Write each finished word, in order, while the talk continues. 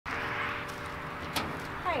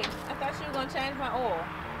thought you were gonna change my oil.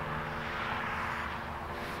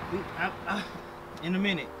 In a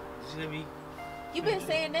minute. Just let me. You've been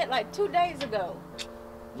saying that like 2 days ago.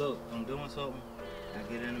 Look, I'm doing something. I'll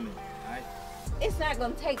get it in a minute. All right. It's not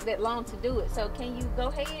gonna take that long to do it. So can you go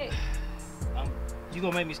ahead? You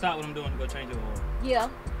gonna make me stop what I'm doing to go change your oil? Yeah.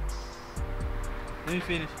 Let me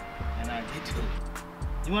finish, and I'll get to it.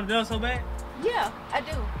 You want it done so bad? Yeah, I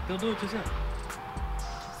do. Go do it yourself.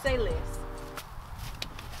 Say less.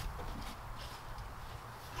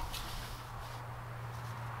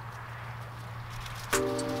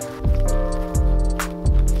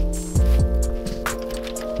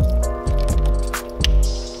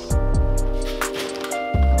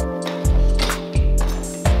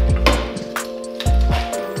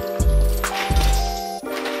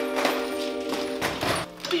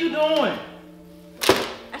 What are you doing?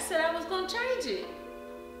 I said I was gonna change it.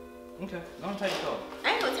 Okay, don't take it off.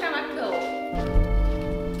 I ain't gonna turn my pillow.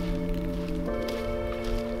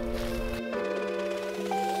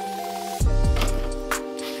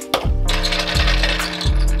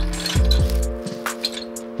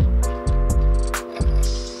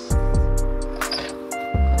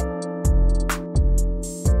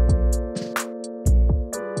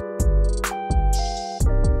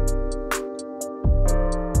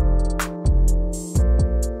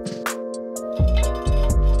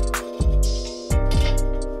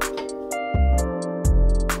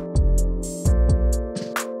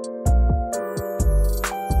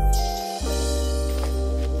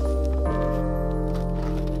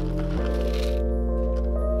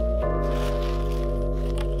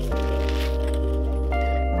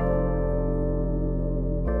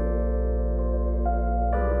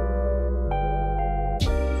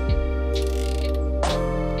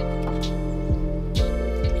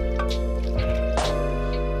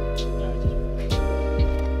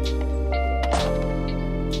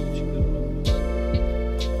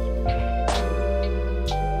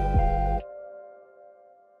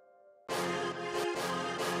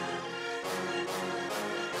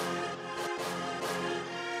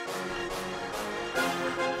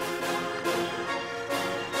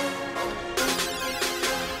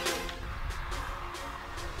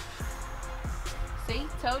 See,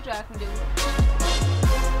 told you I can do it.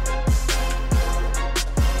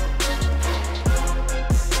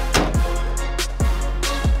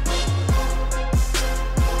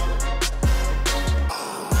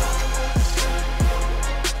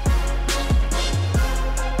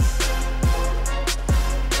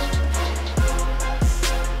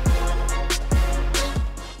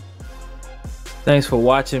 Thanks for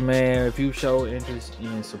watching, man. If you show interest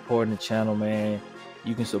in supporting the channel, man,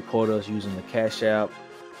 you can support us using the Cash App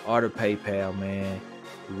or the PayPal, man.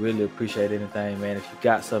 We really appreciate anything, man. If you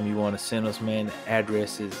got something you want to send us, man, the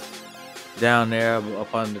address is down there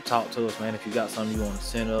up under the talk to us, man. If you got something you want to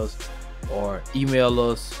send us or email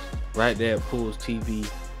us right there at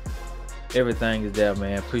PullsTv, everything is there,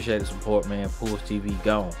 man. Appreciate the support, man. PullsTv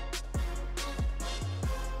gone.